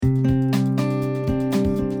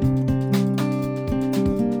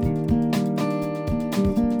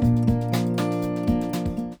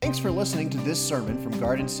listening to this sermon from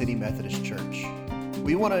Garden City Methodist Church.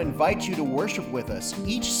 We want to invite you to worship with us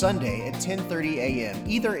each Sunday at 10:30 a.m.,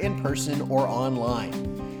 either in person or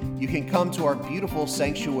online. You can come to our beautiful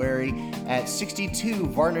sanctuary at 62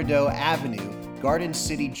 Varnado Avenue, Garden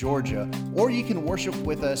City, Georgia, or you can worship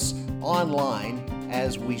with us online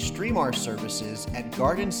as we stream our services at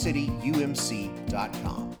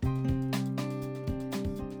gardencityumc.com.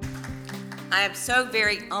 I am so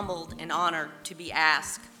very humbled and honored to be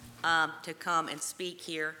asked to come and speak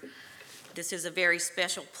here. This is a very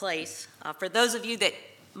special place. For those of you that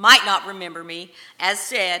might not remember me, as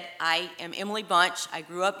said, I am Emily Bunch. I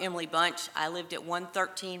grew up Emily Bunch. I lived at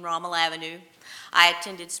 113 Rommel Avenue. I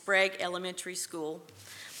attended Sprague Elementary School,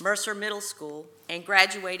 Mercer Middle School, and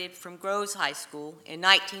graduated from Groves High School in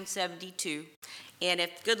 1972. And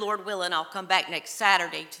if good Lord willing, I'll come back next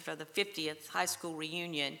Saturday for the 50th high school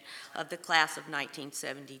reunion of the class of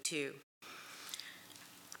 1972.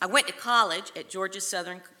 I went to college at Georgia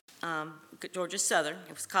Southern,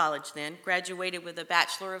 it was college then, graduated with a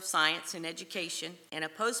Bachelor of Science in Education and a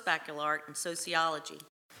post-baccalaureate in Sociology.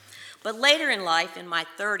 But later in life, in my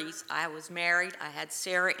 30s, I was married, I had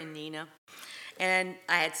Sarah and Nina, and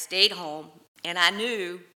I had stayed home, and I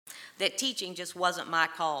knew that teaching just wasn't my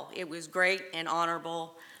call. It was great and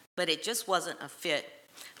honorable, but it just wasn't a fit.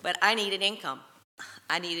 But I needed income.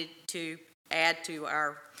 I needed to add to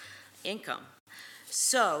our income.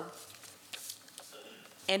 So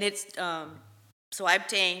I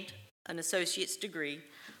obtained an associate's degree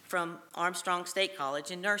from Armstrong State College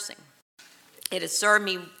in nursing. It has served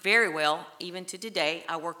me very well, even to today.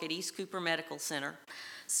 I work at East Cooper Medical Center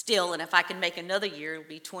still, and if I can make another year, it'll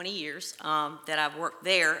be 20 years that I've worked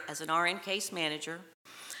there as an RN case manager.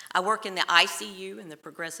 I work in the ICU and the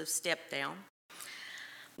progressive step down.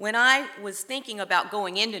 When I was thinking about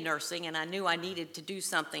going into nursing and I knew I needed to do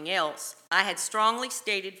something else, I had strongly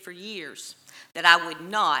stated for years that I would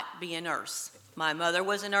not be a nurse. My mother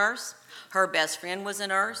was a nurse, her best friend was a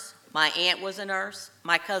nurse, my aunt was a nurse,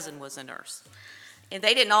 my cousin was a nurse. And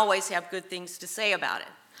they didn't always have good things to say about it.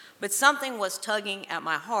 But something was tugging at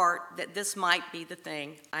my heart that this might be the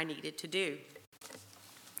thing I needed to do.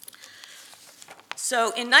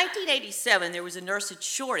 So in 1987, there was a nurse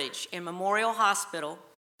shortage, and Memorial Hospital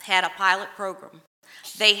had a pilot program.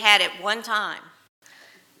 They had it one time,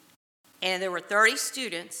 and there were 30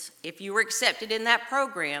 students. If you were accepted in that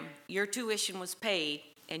program, your tuition was paid,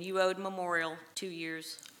 and you owed Memorial 2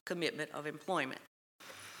 years commitment of employment.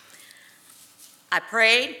 I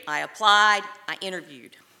prayed, I applied, I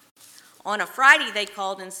interviewed. On a Friday, they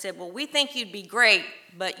called and said, well, we think you'd be great,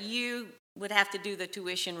 but you would have to do the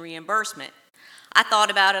tuition reimbursement. I thought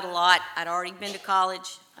about it a lot. I'd already been to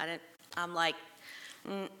college. I'm like,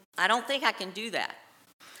 I don't think I can do that.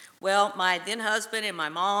 Well, my then husband and my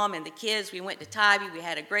mom and the kids, we went to Tybee. We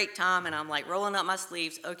had a great time, and I'm like rolling up my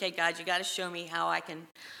sleeves. Okay, God, you got to show me how I can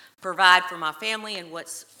provide for my family and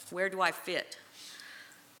where do I fit?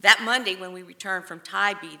 That Monday when we returned from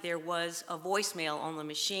Tybee, there was a voicemail on the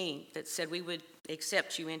machine that said we would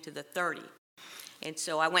accept you into the 30. And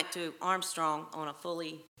so I went to Armstrong on a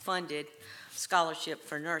fully funded scholarship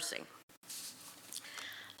for nursing.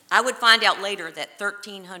 I would find out later that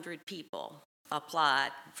 1,300 people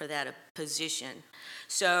applied for that position.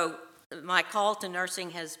 So my call to nursing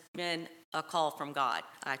has been a call from God,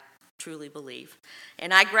 I truly believe.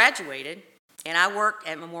 And I graduated. And I worked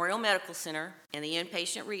at Memorial Medical Center in the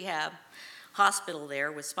inpatient rehab hospital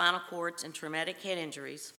there with spinal cords and traumatic head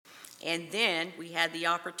injuries. And then we had the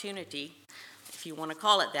opportunity, if you want to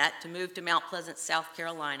call it that, to move to Mount Pleasant, South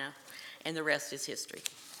Carolina, and the rest is history.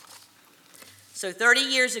 So 30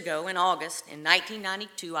 years ago in August, in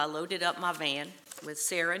 1992, I loaded up my van with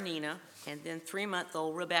Sarah, Nina, and then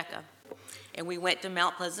 3-month-old Rebecca. And we went to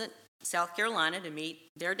Mount Pleasant, South Carolina to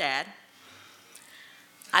meet their dad.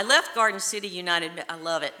 I left Garden City United, I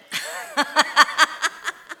love it.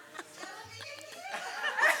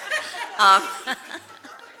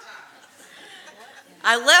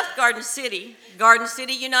 I left Garden City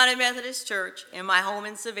United Methodist Church, and my home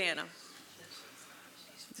in Savannah.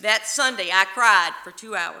 That Sunday, I cried for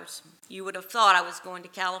 2 hours. You would have thought I was going to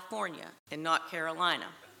California and not Carolina.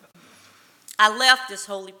 I left this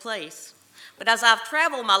holy place, but as I've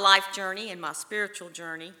traveled my life journey and my spiritual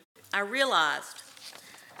journey, I realized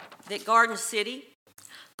that Garden City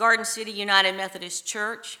United Methodist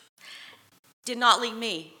Church did not leave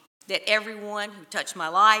me, that everyone who touched my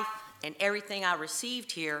life and everything I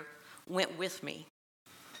received here went with me.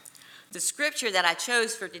 The scripture that I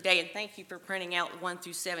chose for today, and thank you for printing out 1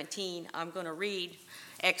 through 17, I'm going to read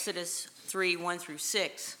Exodus 3, 1 through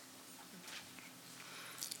 6.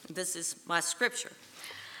 This is my scripture.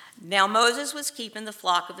 Now Moses was keeping the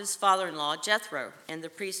flock of his father-in-law Jethro and the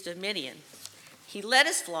priest of Midian. He led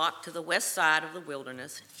his flock to the west side of the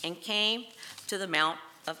wilderness and came to the Mount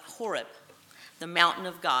of Horeb, the mountain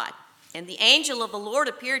of God. And the angel of the Lord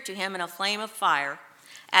appeared to him in a flame of fire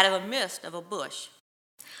out of the midst of a bush.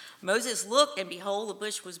 Moses looked, and behold, the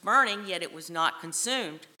bush was burning, yet it was not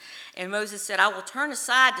consumed. And Moses said, I will turn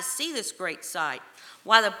aside to see this great sight,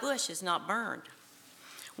 why the bush is not burned.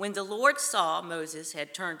 When the Lord saw Moses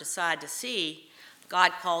had turned aside to see,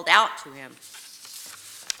 God called out to him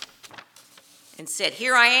and said,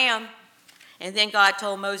 Here I am. And then God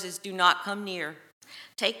told Moses, Do not come near.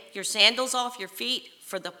 Take your sandals off your feet,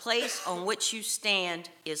 for the place on which you stand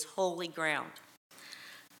is holy ground.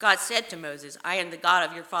 God said to Moses, I am the God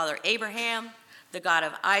of your father Abraham, the God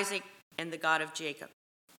of Isaac, and the God of Jacob.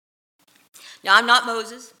 Now, I'm not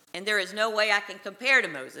Moses, and there is no way I can compare to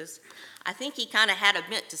Moses. I think he kind of had a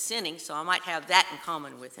bent to sinning, so I might have that in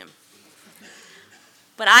common with him.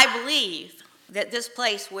 But I believe that this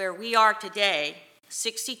place where we are today,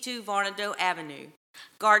 62 Varnado Avenue,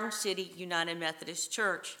 Garden City United Methodist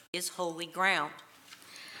Church, is holy ground.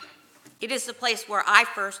 It is the place where I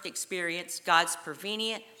first experienced God's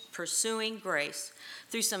prevenient, pursuing grace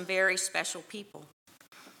through some very special people.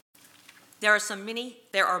 There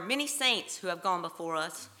are many saints who have gone before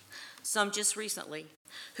us, some just recently,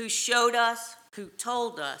 who showed us, who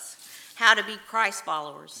told us how to be Christ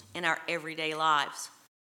followers in our everyday lives.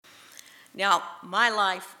 Now, my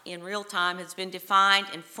life in real time has been defined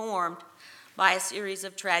and formed by a series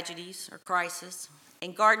of tragedies or crises,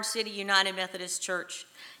 and Garden City United Methodist Church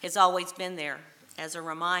has always been there as a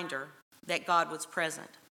reminder that God was present.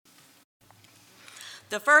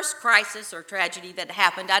 The first crisis or tragedy that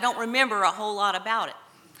happened, I don't remember a whole lot about it.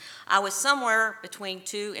 I was somewhere between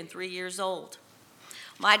 2 and 3 years old.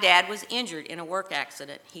 My dad was injured in a work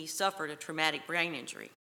accident. He suffered a traumatic brain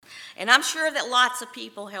injury. And I'm sure that lots of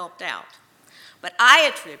people helped out. But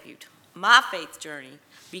I attribute my faith journey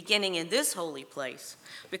beginning in this holy place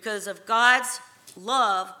because of God's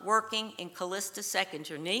love working in Callista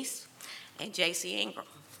Seckinger, niece, and J.C. Ingram.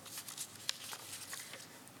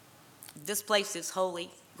 This place is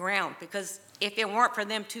holy ground because if it weren't for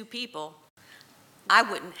them two people, I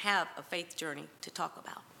wouldn't have a faith journey to talk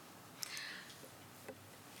about.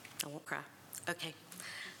 I won't cry. Okay.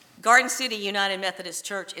 Garden City United Methodist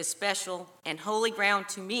Church is special and holy ground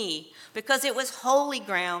to me because it was holy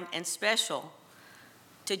ground and special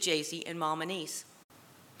to Jay-Z and Mama Niece.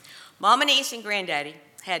 Mama Niece and Granddaddy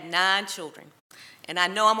had 9 children, and I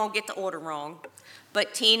know I'm going to get the order wrong,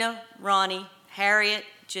 but Tina, Ronnie, Harriet,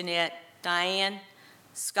 Jeanette, Diane,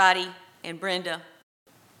 Scotty, and Brenda.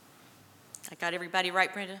 I got everybody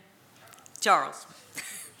right, Brenda? Charles.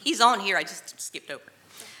 He's on here, I just skipped over.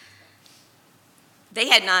 They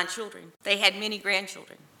had 9 children. They had many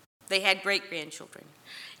grandchildren. They had great-grandchildren.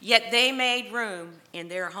 Yet they made room in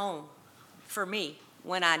their home for me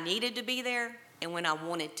when I needed to be there and when I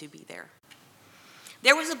wanted to be there.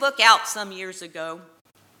 There was a book out some years ago.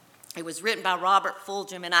 It was written by Robert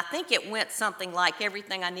Fulghum, and I think it went something like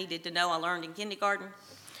Everything I Needed to Know I Learned in Kindergarten.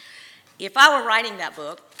 If I were writing that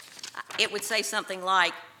book, it would say something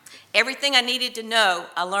like, Everything I needed to know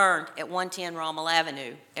I learned at 110 Rommel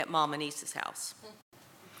Avenue at Mama Niece's house.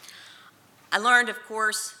 I learned, of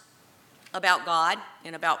course, about God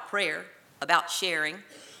and about prayer, about sharing,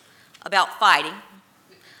 about fighting,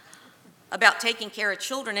 about taking care of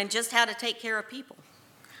children, and just how to take care of people.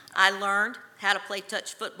 I learned how to play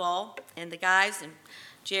touch football, and the guys and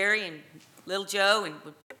Jerry and little Joe and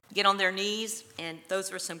would get on their knees, and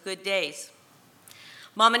those were some good days.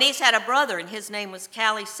 Mama Niece had a brother, and his name was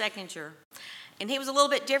Callie Seckinger, and he was a little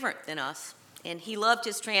bit different than us, and he loved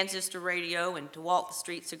his transistor radio and to walk the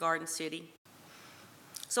streets of Garden City.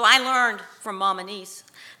 So I learned from Mama Niece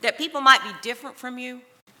that people might be different from you,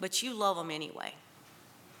 but you love them anyway.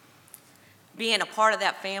 Being a part of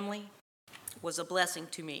that family was a blessing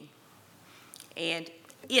to me, and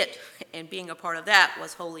being a part of that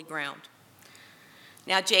was holy ground.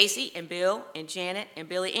 Now, J.C. and Bill and Janet and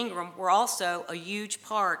Billy Ingram were also a huge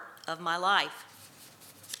part of my life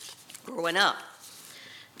growing up.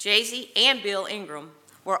 J.C. and Bill Ingram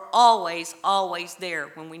were always there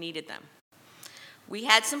when we needed them. We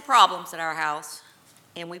had some problems at our house,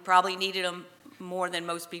 and we probably needed them more than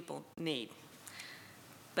most people need.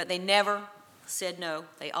 But they never said no.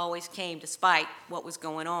 They always came despite what was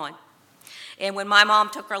going on. And when my mom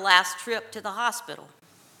took her last trip to the hospital,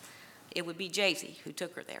 it would be Jay-Z who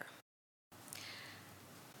took her there.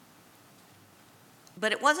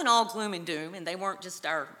 But it wasn't all gloom and doom, and they weren't just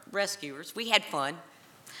our rescuers. We had fun.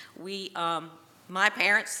 My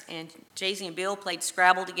parents and Jay-Z and Bill played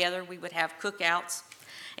Scrabble together. We would have cookouts.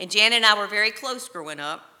 And Jan and I were very close growing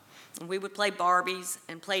up. And we would play Barbies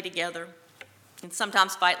and play together and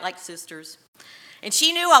sometimes fight like sisters. And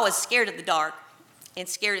she knew I was scared of the dark and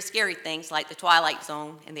scared of scary things like the Twilight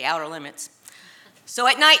Zone and the Outer Limits. So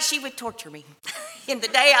at night she would torture me. In the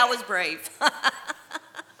day I was brave.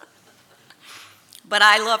 But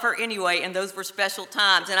I love her anyway, and those were special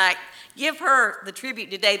times. And I give her the tribute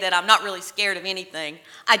today that I'm not really scared of anything.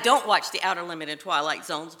 I don't watch the Outer Limit and Twilight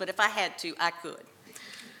Zones, but if I had to, I could.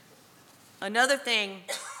 Another thing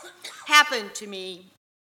happened to me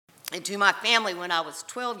and to my family when I was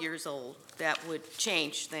 12 years old that would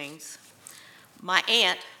change things. My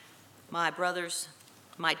aunt, my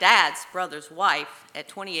dad's brother's wife, at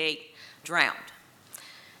 28, drowned.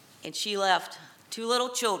 And she left 2 little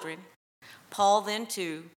children, Paul then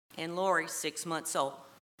 2, and Lori 6 months old.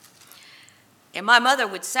 And my mother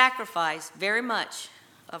would sacrifice very much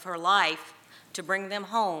of her life to bring them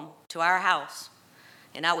home to our house.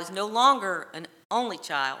 And I was no longer an only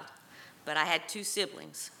child, but I had 2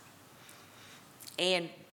 siblings. And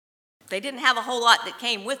they didn't have a whole lot that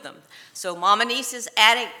came with them. So Mama Niece's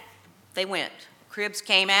attic, they went. Cribs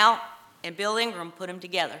came out, and Bill Ingram put them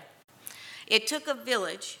together. It took a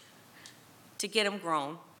village to get them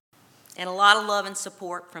grown, and a lot of love and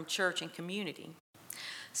support from church and community.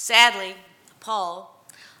 Sadly, Paul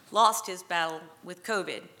lost his battle with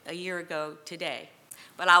COVID a year ago today,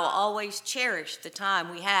 but I will always cherish the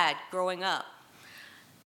time we had growing up.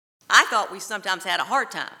 I thought we sometimes had a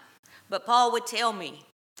hard time, but Paul would tell me,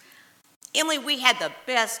 Emily, we had the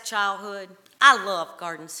best childhood. I love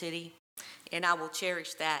Garden City, and I will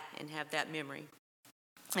cherish that and have that memory.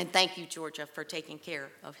 And thank you, Georgia, for taking care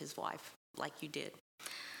of his wife like you did.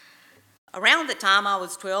 Around the time I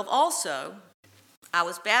was 12 also, I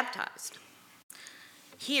was baptized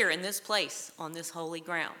here in this place on this holy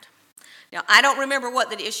ground. Now, I don't remember what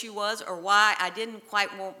the issue was or why I didn't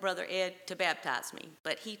quite want Brother Ed to baptize me,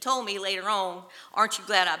 but he told me later on, aren't you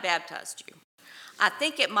glad I baptized you? I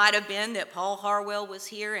think it might have been that Paul Harwell was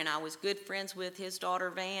here and I was good friends with his daughter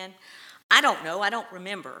Van. I don't know, I don't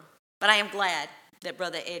remember, but I am glad that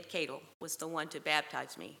Brother Ed Cadle was the one to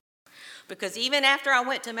baptize me. Because even after I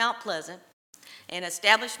went to Mount Pleasant and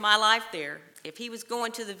established my life there, if he was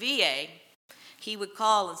going to the VA, he would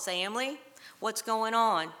call and say, Emily, what's going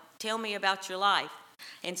on? Tell me about your life.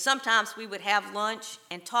 And sometimes we would have lunch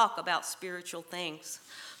and talk about spiritual things.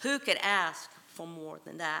 Who could ask for more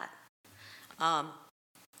than that?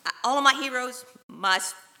 All of my heroes, my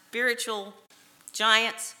spiritual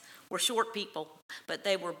giants, were short people, but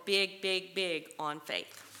they were big, big, big on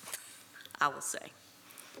faith, I will say.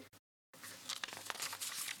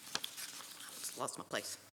 Lost my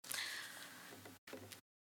place.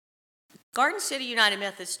 Garden City United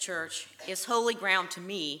Methodist Church is holy ground to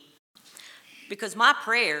me because my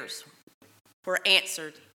prayers were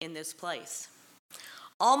answered in this place.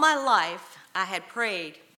 All my life, I had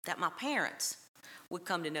prayed that my parents would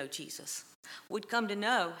come to know Jesus, would come to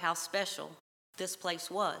know how special this place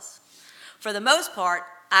was. For the most part,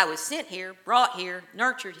 I was sent here, brought here,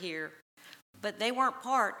 nurtured here, but they weren't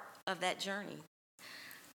part of that journey.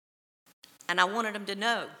 And I wanted them to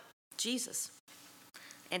know Jesus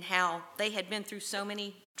and how they had been through so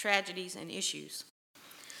many tragedies and issues.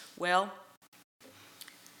 Well,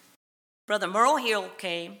 Brother Merle Hill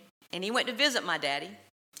came, and he went to visit my daddy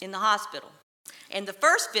in the hospital. And the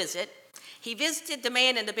first visit, he visited the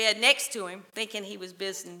man in the bed next to him, thinking he was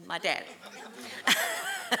visiting my daddy.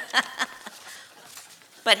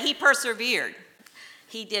 But he persevered.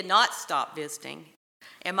 He did not stop visiting.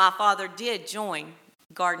 And my father did join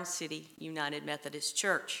Garden City United Methodist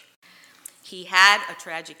Church. He had a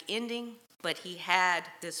tragic ending, but he had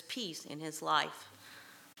this peace in his life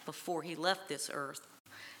before he left this earth.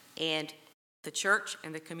 And the church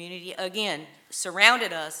and the community, again,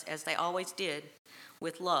 surrounded us, as they always did,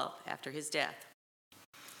 with love after his death.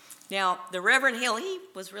 Now, the Reverend Hill, he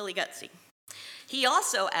was really gutsy. He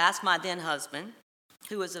also asked my then husband,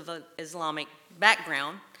 who was of an Islamic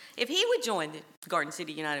background, if he would join the Garden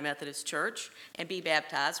City United Methodist Church and be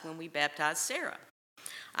baptized when we baptized Sarah.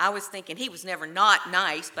 I was thinking, he was never not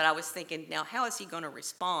nice, but I was thinking, now how is he going to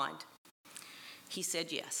respond? He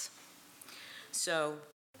said yes. So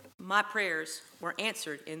my prayers were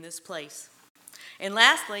answered in this place. And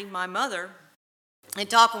lastly, my mother, in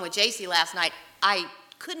talking with JC last night, I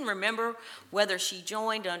couldn't remember whether she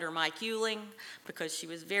joined under Mike Euling because she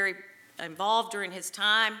was very involved during his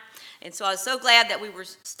time. And so I was so glad that we were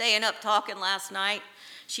staying up talking last night.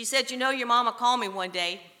 She said, you know, your mama called me one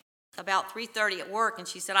day about 3:30 at work, and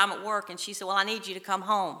she said, I'm at work, and she said, well, I need you to come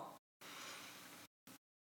home.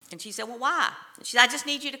 And she said, well, why? And she said, I just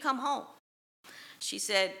need you to come home. She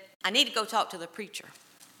said, I need to go talk to the preacher.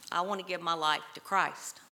 I want to give my life to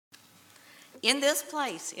Christ. In this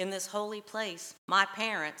place, in this holy place, my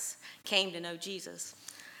parents came to know Jesus.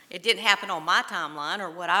 It didn't happen on my timeline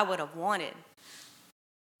or what I would have wanted,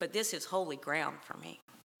 but this is holy ground for me.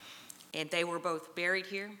 And they were both buried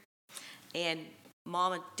here. And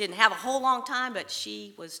Mama didn't have a whole long time, but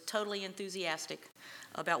she was totally enthusiastic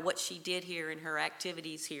about what she did here and her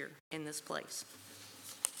activities here in this place.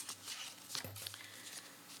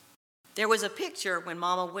 There was a picture when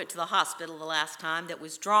Mama went to the hospital the last time that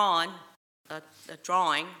was drawn, a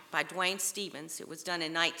drawing by Dwayne Stevens. It was done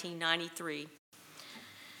in 1993.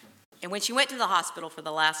 And when she went to the hospital for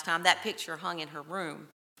the last time, that picture hung in her room,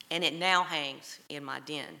 and it now hangs in my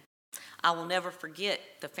den. I will never forget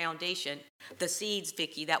the foundation, the seeds,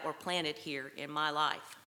 Vicki, that were planted here in my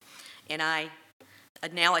life. And I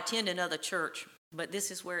now attend another church, but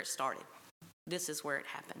this is where it started. This is where it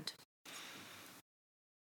happened.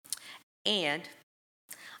 And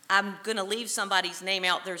I'm going to leave somebody's name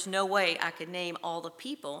out. There's no way I could name all the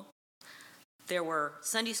people. There were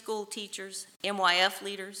Sunday school teachers, MYF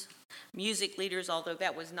leaders, music leaders, although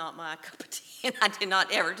that was not my cup of tea, and I did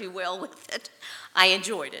not ever do well with it. I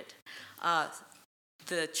enjoyed it.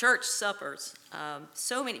 The church suppers,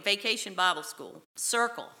 so many, Vacation Bible School,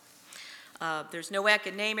 Circle. There's no way I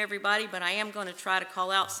could name everybody, but I am going to try to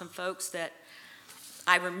call out some folks that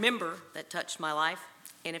I remember that touched my life.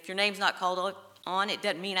 And if your name's not called on, it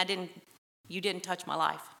doesn't mean you didn't touch my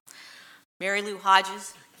life. Mary Lou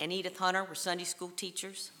Hodges and Edith Hunter were Sunday school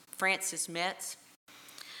teachers. Frances Metz.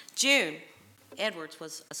 June Edwards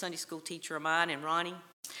was a Sunday school teacher of mine, and Ronnie.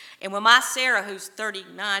 And when my Sarah, who's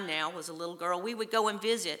 39 now, was a little girl, we would go and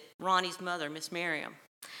visit Ronnie's mother, Miss Miriam.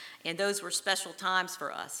 And those were special times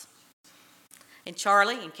for us. And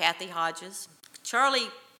Charlie and Kathy Hodges. Charlie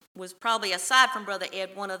was probably, aside from Brother Ed,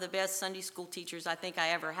 one of the best Sunday school teachers I think I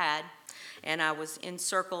ever had. And I was in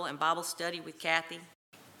Circle and Bible study with Kathy.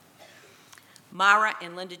 Myra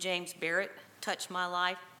and Linda James Barrett touched my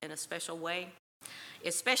life in a special way,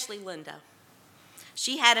 especially Linda.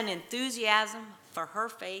 She had an enthusiasm for her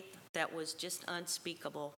faith that was just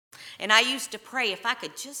unspeakable. And I used to pray, if I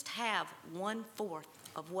could just have 1/4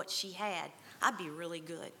 of what she had, I'd be really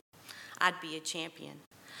good. I'd be a champion.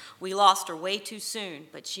 We lost her way too soon,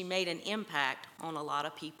 but she made an impact on a lot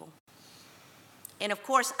of people. And of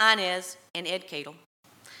course, Inez and Ed Cadle,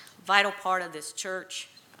 vital part of this church.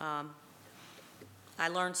 I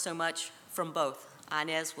learned so much from both.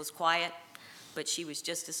 Inez was quiet, but she was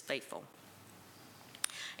just as faithful.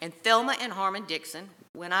 And Thelma and Harmon Dixon,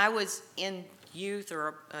 when I was in youth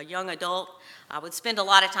or a young adult, I would spend a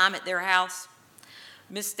lot of time at their house.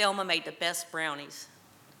 Miss Thelma made the best brownies,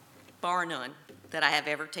 bar none, that I have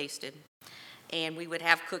ever tasted. And we would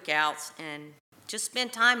have cookouts and just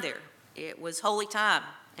spend time there. It was holy time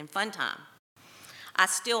and fun time. I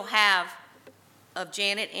still have, of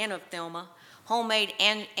Janet and of Thelma, homemade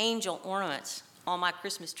angel ornaments on my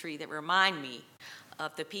Christmas tree that remind me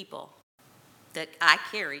of the people that I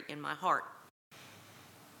carry in my heart.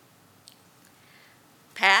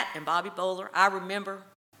 Pat and Bobby Bowler, I remember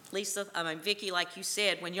Vicki, like you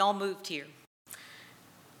said, when y'all moved here.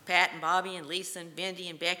 Pat and Bobby and Lisa and Bendy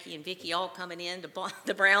and Becky and Vicki all coming in,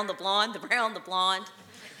 the brown, the blonde, the brown, the blonde.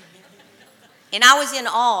 And I was in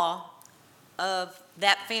awe of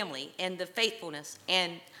that family and the faithfulness.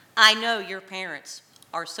 And I know your parents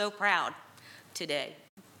are so proud today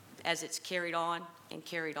as it's carried on and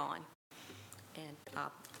carried on. And I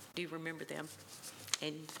do remember them.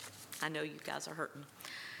 And I know you guys are hurting.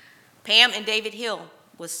 Pam and David Hill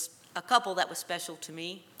was a couple that was special to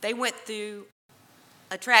me. They went through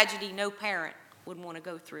a tragedy no parent would want to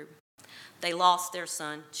go through. They lost their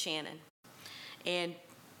son, Shannon. And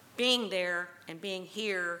being there and being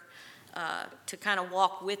here to kind of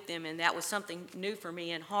walk with them, and that was something new for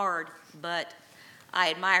me and hard, but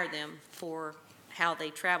I admire them for how they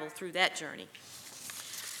traveled through that journey.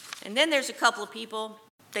 And then there's a couple of people,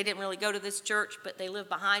 they didn't really go to this church, but they live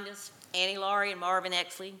behind us. Annie Laurie and Marvin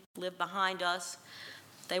Exley lived behind us.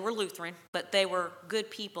 They were Lutheran, but they were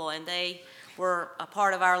good people, and they were a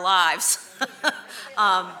part of our lives.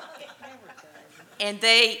 And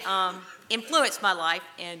they influenced my life,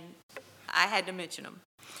 and I had to mention them.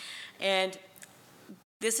 And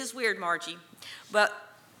this is weird, Margie, but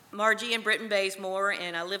Margie and Britton Bazemore,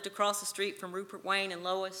 and I lived across the street from Rupert Wayne and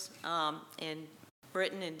Lois, and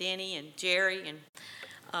Britton and Denny and Jerry.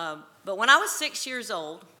 And but when I was 6 years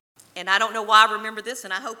old, and I don't know why I remember this,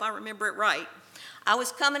 and I hope I remember it right, I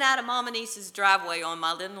was coming out of Mom and Niece's driveway on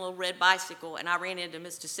my little red bicycle, and I ran into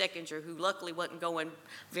Mr. Seckinger, who luckily wasn't going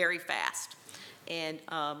very fast. And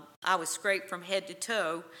I was scraped from head to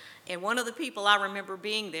toe. And one of the people I remember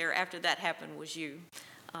being there after that happened was you.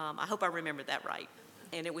 I hope I remember that right,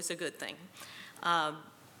 and it was a good thing.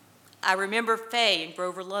 I remember Faye and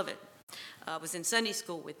Grover Lovett. I was in Sunday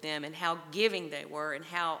school with them, and how giving they were, and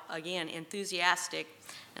how, again, enthusiastic.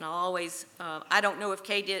 And I don't know if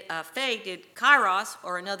Faye did Kairos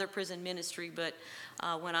or another prison ministry, but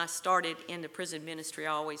when I started in the prison ministry,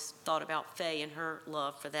 I always thought about Faye and her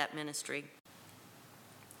love for that ministry.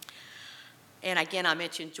 And again, I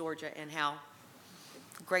mentioned Georgia and how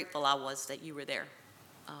grateful I was that you were there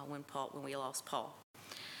when we lost Paul.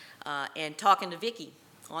 And talking to Vicki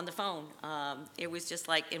on the phone, it was just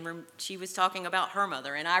like, she was talking about her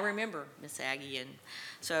mother, and I remember Miss Aggie, and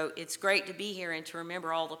so it's great to be here and to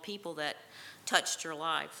remember all the people that touched your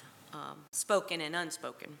life, spoken and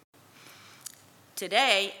unspoken.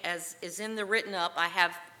 Today, as is in the written up, I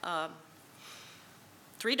have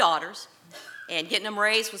 3 daughters, and getting them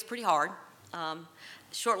raised was pretty hard.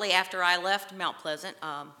 Shortly after I left Mount Pleasant,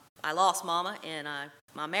 I lost Mama, and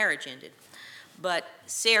my marriage ended. But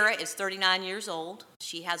Sarah is 39 years old.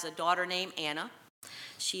 She has a daughter named Anna.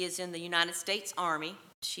 She is in the United States Army.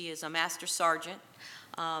 She is a master sergeant.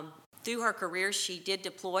 Through her career, she did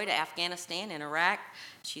deploy to Afghanistan and Iraq.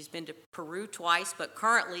 She's been to Peru twice, but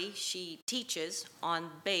currently she teaches on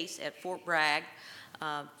base at Fort Bragg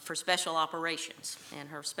for special operations, and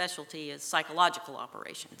her specialty is psychological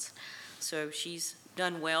operations. So she's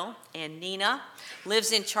done well. And Nina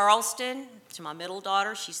lives in Charleston. It's my middle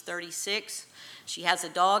daughter. She's 36. She has a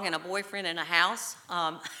dog and a boyfriend and a house.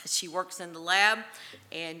 She works in the lab,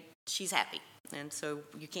 and she's happy. And so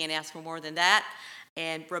you can't ask for more than that.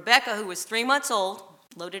 And Rebecca, who was 3 months old,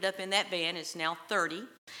 loaded up in that van, is now 30.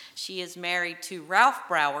 She is married to Ralph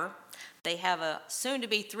Brower. They have a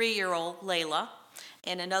soon-to-be 3-year-old, Layla,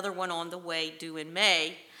 and another one on the way due in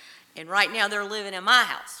May. And right now they're living in my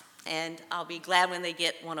house, and I'll be glad when they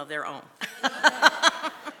get one of their own.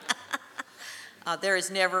 There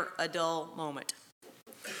is never a dull moment.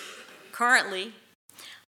 Currently,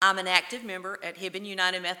 I'm an active member at Hibben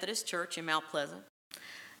United Methodist Church in Mount Pleasant.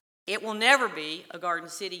 It will never be a Garden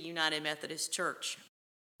City United Methodist Church,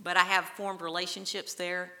 but I have formed relationships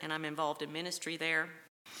there, and I'm involved in ministry there.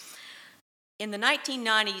 In the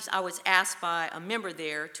 1990s, I was asked by a member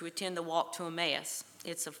there to attend the Walk to Emmaus.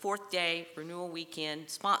 It's a 4th-day renewal weekend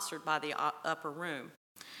sponsored by the Upper Room.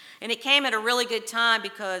 And it came at a really good time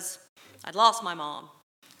because I'd lost my mom.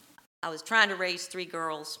 I was trying to raise 3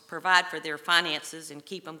 girls, provide for their finances, and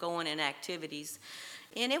keep them going in activities,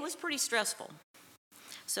 and it was pretty stressful.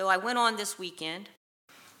 So I went on this weekend,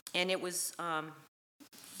 and it was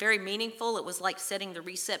very meaningful. It was like setting the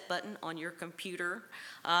reset button on your computer,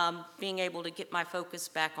 being able to get my focus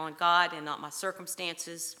back on God and not my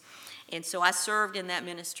circumstances. And so I served in that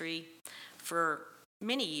ministry for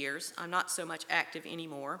many years. I'm not so much active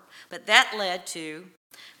anymore, but that led to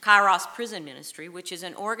Kairos Prison Ministry, which is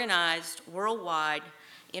an organized, worldwide,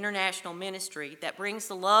 international ministry that brings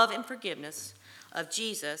the love and forgiveness of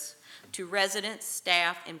Jesus to residents,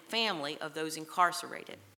 staff, and family of those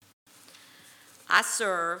incarcerated. I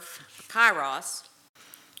serve Kairos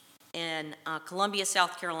in Columbia,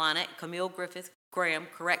 South Carolina, at Camille Griffith Graham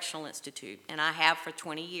Correctional Institute, and I have for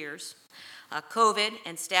 20 years. COVID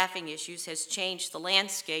and staffing issues has changed the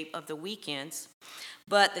landscape of the weekends,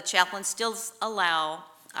 but the chaplains still allow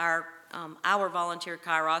our volunteer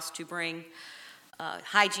Kairos to bring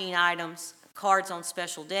hygiene items, cards on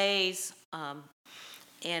special days,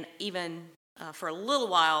 and even for a little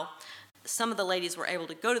while, some of the ladies were able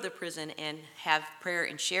to go to the prison and have prayer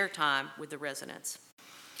and share time with the residents.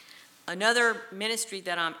 Another ministry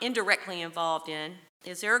that I'm indirectly involved in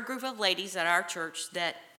is there are a group of ladies at our church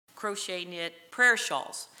that crochet knit prayer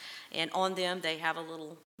shawls, and on them they have a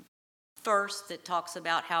little verse that talks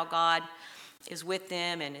about how God is with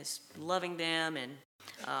them and is loving them, and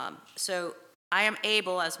so I am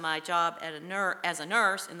able, as my job as a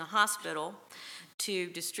nurse in the hospital,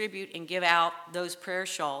 to distribute and give out those prayer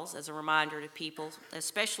shawls as a reminder to people,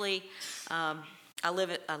 especially I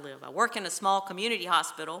work in a small community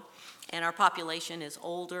hospital, and our population is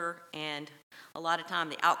older, and a lot of time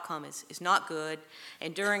the outcome is not good.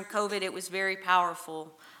 And during COVID, it was very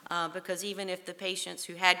powerful because even if the patients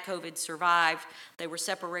who had COVID survived, they were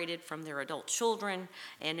separated from their adult children,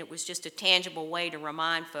 and it was just a tangible way to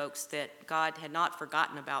remind folks that God had not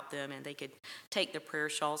forgotten about them and they could take the prayer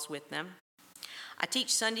shawls with them. I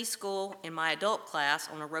teach Sunday school in my adult class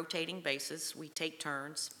on a rotating basis. We take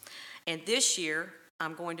turns. And this year,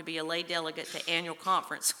 I'm going to be a lay delegate to annual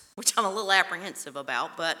conference, which I'm a little apprehensive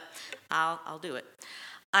about, but I'll do it.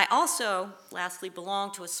 I also, lastly,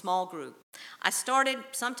 belong to a small group. I started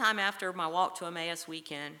sometime after my Walk to Emmaus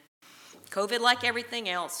weekend. COVID, like everything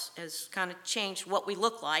else, has kind of changed what we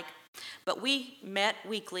look like But we met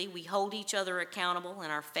weekly. We hold each other accountable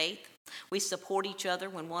in our faith. We support each other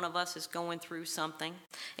when one of us is going through something.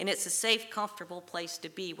 And it's a safe, comfortable place to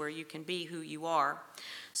be where you can be who you are.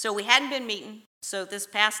 So we hadn't been meeting. So this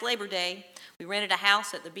past Labor Day, we rented a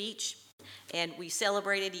house at the beach, and we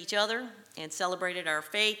celebrated each other and celebrated our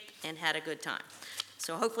faith and had a good time.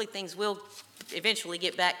 So hopefully things will eventually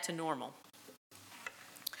get back to normal.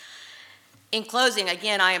 In closing,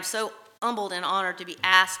 again, I am so humbled and honored to be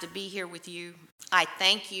asked to be here with you. I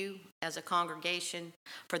thank you as a congregation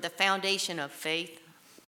for the foundation of faith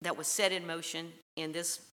that was set in motion in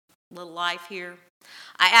this little life here.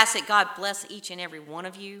 I ask that God bless each and every one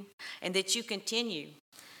of you, and that you continue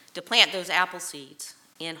to plant those apple seeds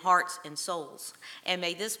in hearts and souls. And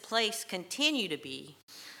may this place continue to be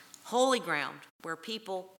holy ground where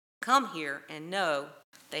people come here and know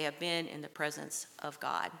they have been in the presence of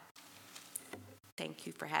God. Thank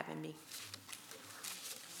you for having me.